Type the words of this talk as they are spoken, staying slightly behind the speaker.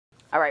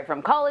All right,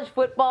 from college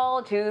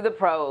football to the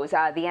pros, the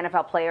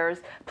NFL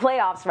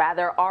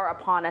playoffs are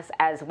upon us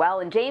as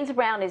well. And James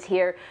Brown is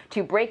here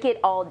to break it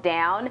all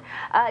down.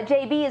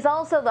 JB is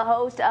also the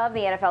host of the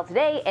NFL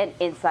Today and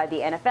Inside the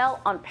NFL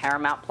on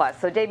Paramount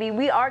Plus. So, JB,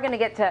 we are going to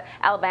get to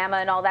Alabama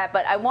and all that,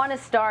 but I want to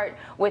start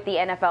with the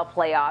NFL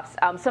playoffs.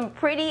 Some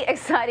pretty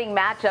exciting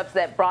matchups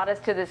that brought us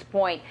to this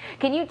point.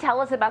 Can you tell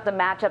us about the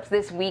matchups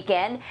this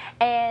weekend?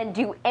 And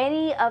do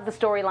any of the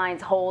storylines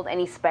hold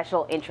any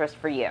special interest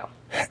for you?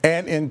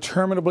 An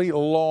interminably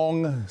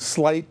long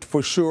slate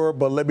for sure,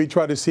 but let me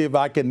try to see if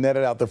I can net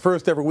it out. The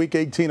first ever Week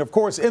 18, of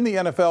course, in the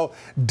NFL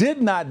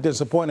did not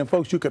disappoint. And,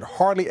 folks, you could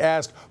hardly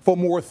ask for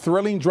more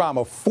thrilling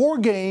drama. 4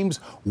 games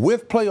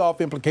with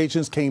playoff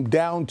implications came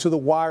down to the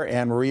wire,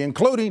 Anne-Marie,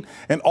 including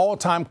an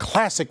all-time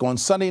classic on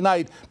Sunday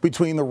night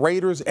between the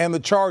Raiders and the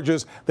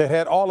Chargers that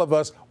had all of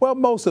us, well,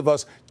 most of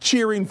us,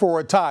 cheering for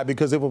a tie,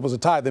 because if it was a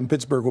tie, then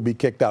Pittsburgh would be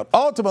kicked out.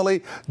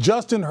 Ultimately,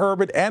 Justin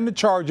Herbert and the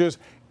Chargers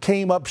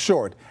came up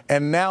short,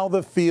 and now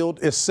the field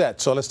is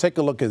set. So let's take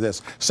a look at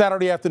this.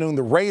 Saturday afternoon,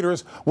 the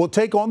Raiders will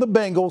take on the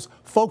Bengals.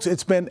 Folks,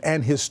 it's been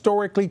an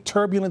historically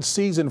turbulent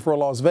season for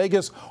Las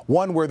Vegas,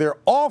 one where their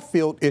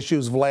off-field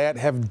issues, Vlad,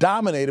 have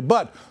dominated.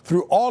 But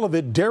through all of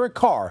it, Derek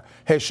Carr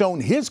has shown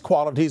his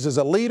qualities as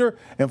a leader,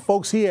 and,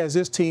 folks, he has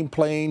his team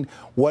playing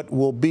what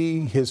will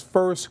be his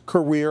first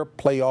career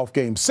playoff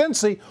game.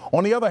 Cincy,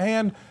 on the other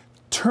hand,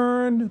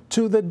 turn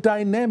to the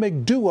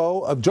dynamic duo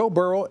of Joe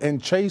Burrow and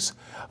Jamar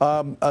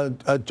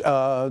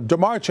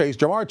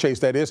Chase,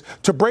 that is,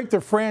 to break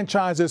the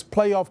franchise's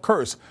playoff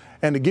curse.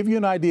 And to give you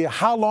an idea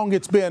how long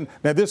it's been,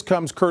 now this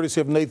comes courtesy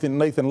of Nathan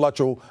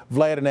Luttrell.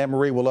 Vlad and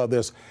Anne-Marie will love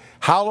this.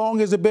 How long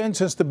has it been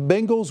since the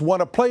Bengals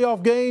won a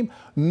playoff game?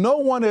 No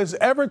one has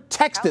ever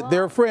texted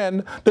their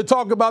friend to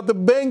talk about the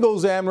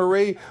Bengals,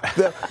 Anne-Marie,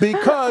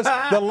 because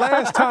the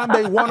last time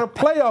they won a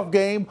playoff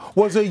game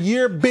was a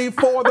year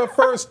before the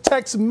first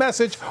text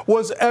message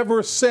was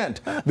ever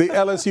sent. The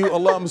LSU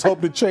alums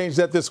hope to change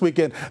that this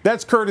weekend.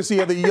 That's courtesy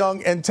of the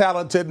young and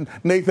talented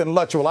Nathan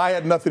Luttrell. I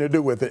had nothing to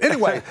do with it.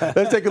 Anyway,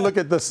 let's take a look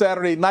at the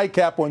Saturday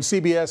nightcap on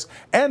CBS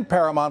and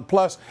Paramount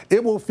Plus.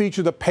 It will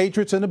feature the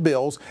Patriots and the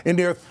Bills in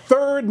their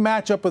third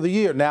matchup of the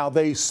year. Now,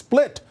 they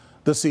split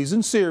the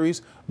season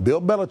series.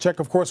 Bill Belichick,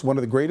 of course, one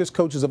of the greatest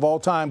coaches of all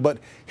time, but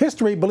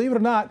history, believe it or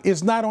not,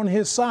 is not on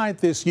his side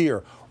this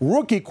year.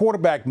 Rookie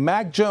quarterback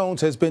Mac Jones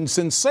has been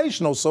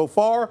sensational so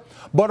far,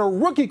 but a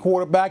rookie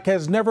quarterback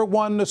has never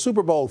won the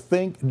Super Bowl.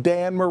 Think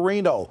Dan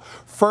Marino.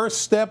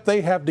 First step,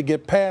 they have to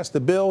get past the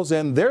Bills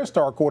and their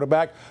star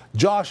quarterback,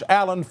 Josh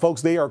Allen.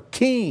 Folks, they are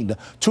keen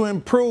to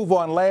improve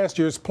on last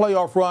year's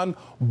playoff run,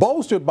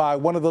 bolstered by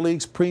one of the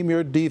league's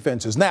premier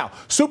defenses. Now,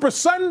 Super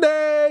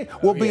Sunday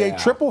will be a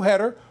triple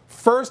header.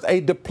 First, a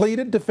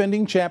depleted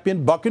defending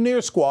champion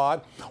Buccaneers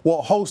squad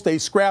will host a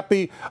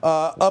scrappy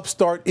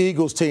upstart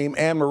Eagles team.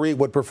 Anne-Marie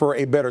would prefer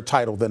a better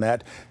title than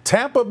that.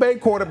 Tampa Bay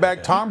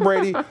quarterback Tom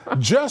Brady,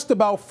 just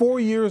about 4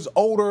 years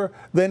older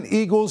than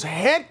Eagles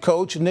head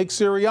coach Nick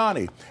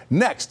Sirianni.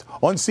 Next,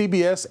 on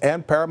CBS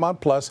and Paramount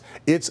Plus,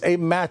 it's a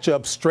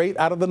matchup straight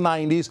out of the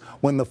 90s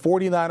when the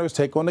 49ers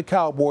take on the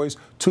Cowboys,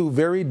 2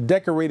 very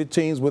decorated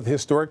teams with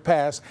historic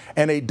past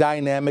and a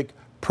dynamic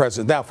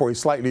present. Now, for a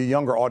slightly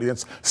younger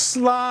audience,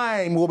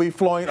 slime will be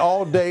flowing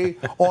all day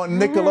on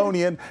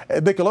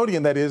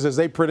Nickelodeon, that is, as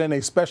they put in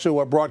a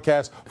special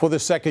broadcast for the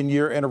second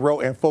year in a row.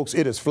 And, folks,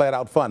 it is flat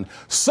out fun.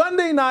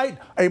 Sunday night,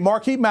 a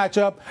marquee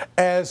matchup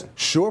as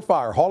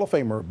surefire Hall of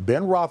Famer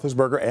Ben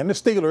Roethlisberger and the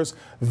Steelers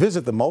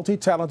visit the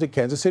multi-talented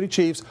Kansas City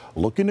Chiefs,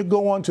 looking to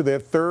go on to their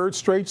 3rd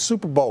straight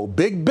Super Bowl.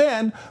 Big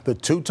Ben, the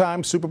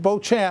 2-time Super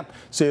Bowl champ,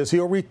 says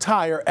he'll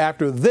retire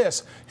after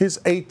this, his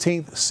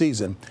 18th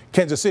season.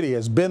 Kansas City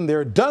has been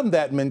there, done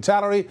that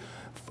mentality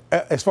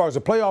as far as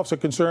the playoffs are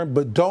concerned,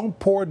 but don't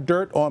pour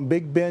dirt on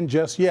Big Ben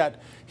just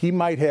yet. He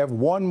might have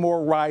one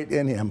more ride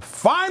in him.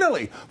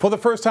 Finally, for the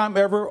first time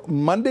ever,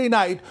 Monday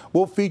night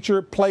will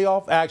feature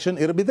playoff action.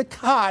 It'll be the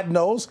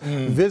Cardinals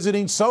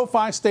visiting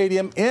SoFi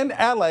Stadium in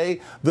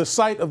L.A., the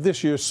site of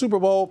this year's Super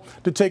Bowl,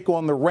 to take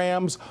on the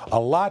Rams. A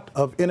lot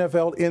of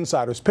NFL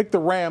insiders picked the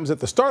Rams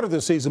at the start of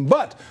the season,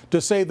 but to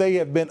say they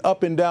have been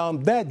up and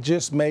down, that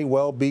just may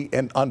well be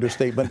an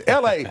understatement.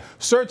 L.A.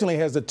 certainly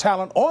has the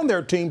talent on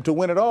their team to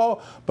win it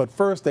all, but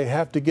first they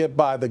have to get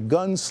by the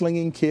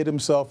gunslinging kid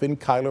himself in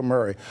Kyler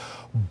Murray.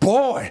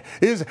 Boy,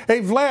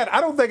 hey, Vlad,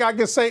 I don't think I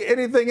can say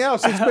anything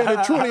else. It's been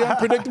a truly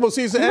unpredictable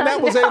season, and that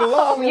was a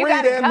long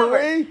read,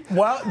 Anne-Marie.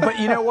 Well, but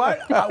you know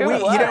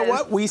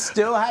what? We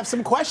still have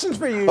some questions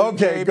for you,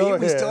 Okay, JB. go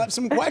ahead. We still have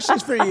some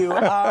questions for you.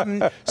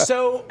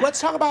 So let's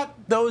talk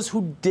about those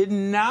who did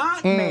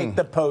not make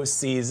the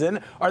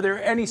postseason. Are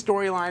there any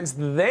storylines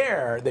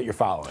there that you're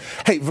following?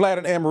 Hey, Vlad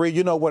and Anne-Marie,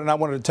 you know what, and I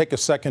wanted to take a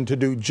second to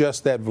do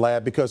just that,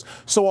 Vlad, because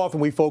so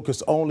often we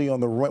focus only on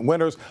the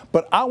winners,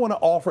 but I want to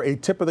offer a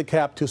tip of the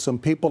cap to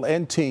some people people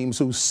and teams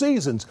whose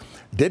seasons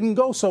didn't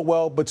go so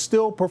well but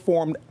still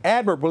performed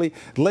admirably,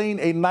 laying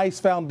a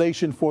nice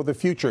foundation for the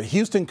future.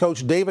 Houston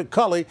coach David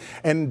Culley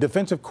and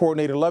defensive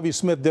coordinator Lovie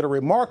Smith did a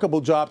remarkable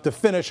job to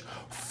finish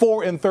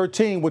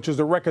 4-13, which is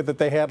the record that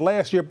they had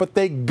last year, but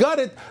they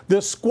gutted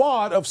the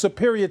squad of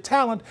superior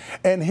talent,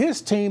 and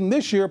his team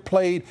this year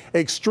played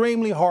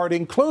extremely hard,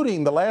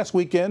 including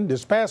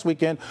this past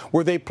weekend,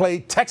 where they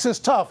played Texas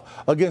tough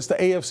against the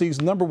AFC's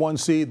 #1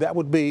 seed. That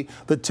would be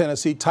the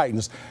Tennessee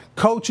Titans.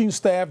 Coaching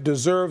staff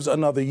deserves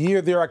another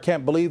year there. I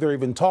can't believe they're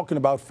even talking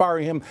about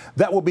firing him.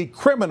 That will be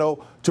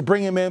criminal to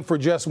bring him in for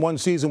just one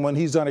season when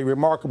he's done a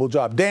remarkable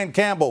job. Dan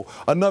Campbell,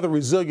 another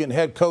resilient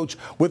head coach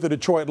with the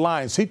Detroit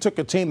Lions. He took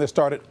a team that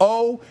started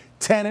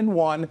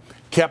 0-10-1,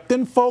 kept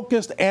them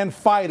focused and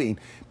fighting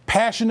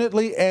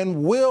passionately,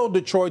 and willed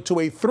Detroit to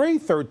a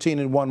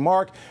 3-13-1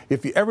 mark.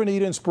 If you ever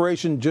need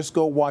inspiration, just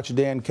go watch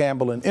Dan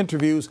Campbell in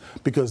interviews,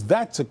 because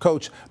that's a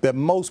coach that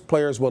most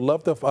players would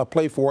love to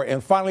play for.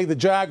 And finally, the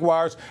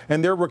Jaguars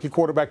and their rookie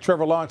quarterback,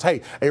 Trevor Lawrence. Hey,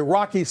 a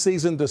rocky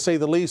season to say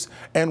the least,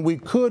 and we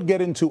could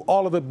get into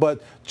all of it,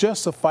 but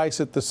just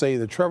suffice it to say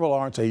that Trevor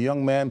Lawrence, a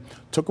young man,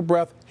 took a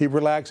breath, he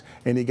relaxed,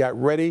 and he got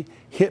ready,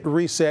 hit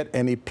reset,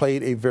 and he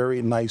played a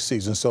very nice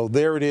season. So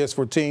there it is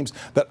for teams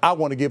that I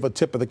want to give a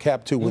tip of the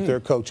cap to with their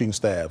coaching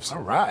staffs.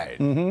 All right.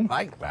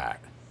 Like that.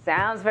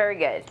 Sounds very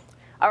good.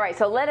 All right,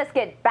 so let us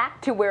get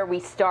back to where we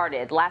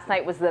started. Last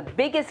night was the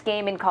biggest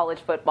game in college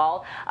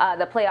football,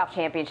 the playoff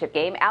championship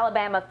game.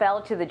 Alabama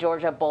fell to the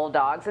Georgia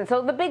Bulldogs. And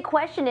so the big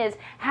question is,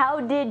 how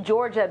did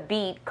Georgia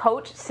beat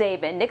Coach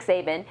Saban, Nick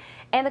Saban,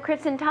 and the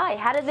Crimson Tide?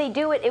 How did they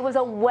do it? It was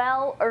a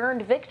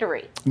well-earned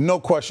victory. No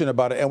question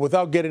about it. And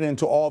without getting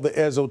into all the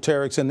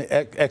esoterics and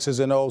the X's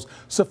and O's,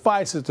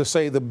 suffice it to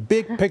say the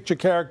big picture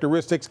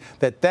characteristics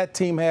that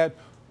team had: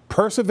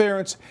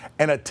 perseverance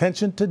and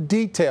attention to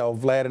detail,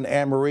 Vlad and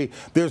Anne-Marie.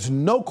 There's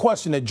no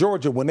question that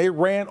Georgia, when they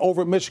ran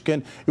over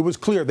Michigan, it was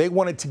clear they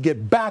wanted to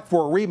get back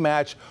for a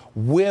rematch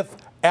with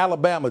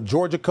Alabama.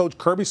 Georgia coach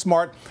Kirby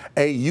Smart,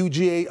 a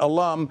UGA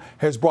alum,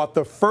 has brought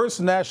the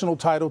first national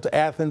title to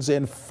Athens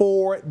in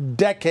 4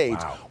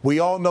 decades. Wow. We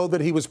all know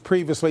that he was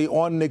previously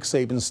on Nick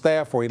Saban's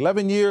staff for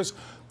 11 years.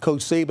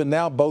 Coach Saban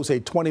now boasts a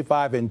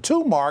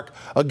 25-2 mark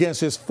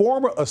against his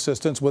former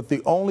assistants, with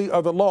the only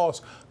other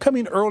loss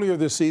coming earlier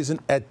this season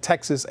at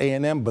Texas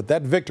A&M. But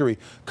that victory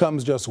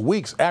comes just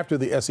weeks after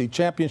the SEC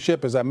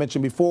championship. As I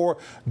mentioned before,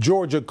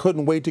 Georgia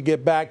couldn't wait to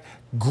get back.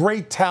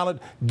 Great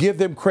talent. Give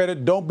them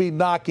credit. Don't be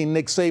knocking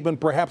Nick Saban,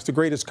 perhaps the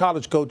greatest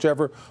college coach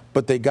ever,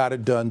 but they got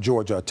it done.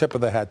 Georgia, a tip of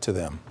the hat to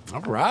them.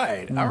 All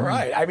right. All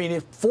right. I mean,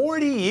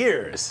 40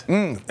 years.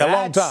 A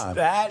long time.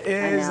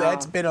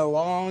 That's been a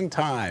long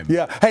time.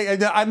 Yeah. Hey,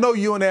 and I know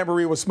you and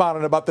Anne-Marie were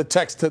smiling about the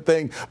text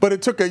thing, but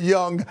it took a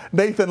young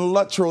Nathan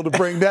Luttrell to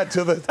bring that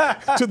to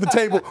the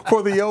table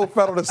for the old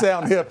fellow to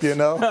sound hip, you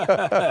know?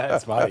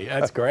 That's funny.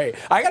 That's great.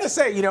 I got to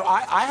say, you know,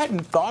 I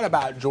hadn't thought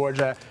about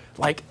Georgia.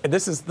 Like,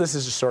 this is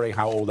just sort of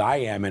how old I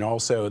am, and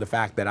also the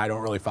fact that I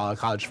don't really follow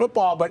college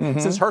football, but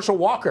since Herschel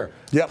Walker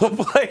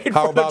played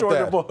for the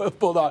Georgia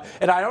Bulldogs,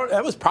 and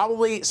that was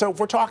probably, so if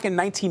we're talking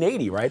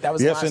 1980, right? That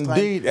was the last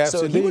time. Yes,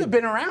 so he would have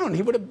been around.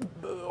 He would have,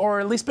 or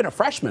at least been a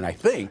freshman, I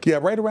think. Yeah,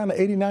 right around the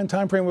 89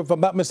 time frame, if I'm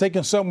not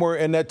mistaken, somewhere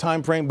in that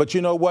time frame. But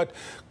you know what?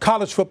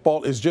 College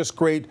football is just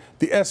great.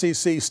 The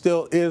SEC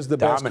still is the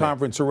best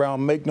conference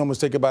around. Make no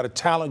mistake about it.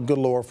 Talent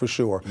galore for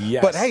sure.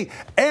 Yes. But hey,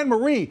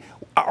 Anne-Marie,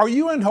 are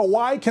you in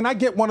Hawaii? Can I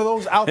get one of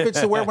those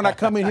outfits to wear when I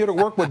come in here to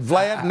work with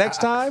Vlad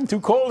next time? Too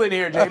cold in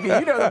here,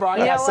 JB. You know the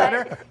broadcast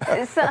center.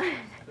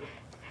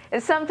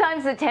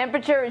 Sometimes the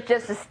temperature is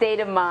just a state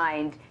of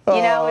mind.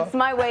 You know, it's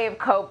my way of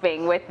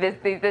coping with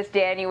this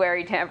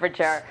January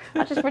temperature.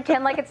 I'll just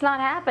pretend like it's not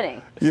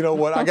happening. You know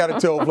what? I got to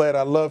tell Vlad,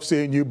 I love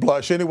seeing you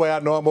blush. Anyway, I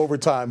know I'm over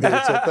time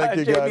here, so thank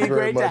you guys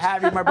very much. Great to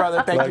have you, my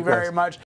brother. Thank you very much.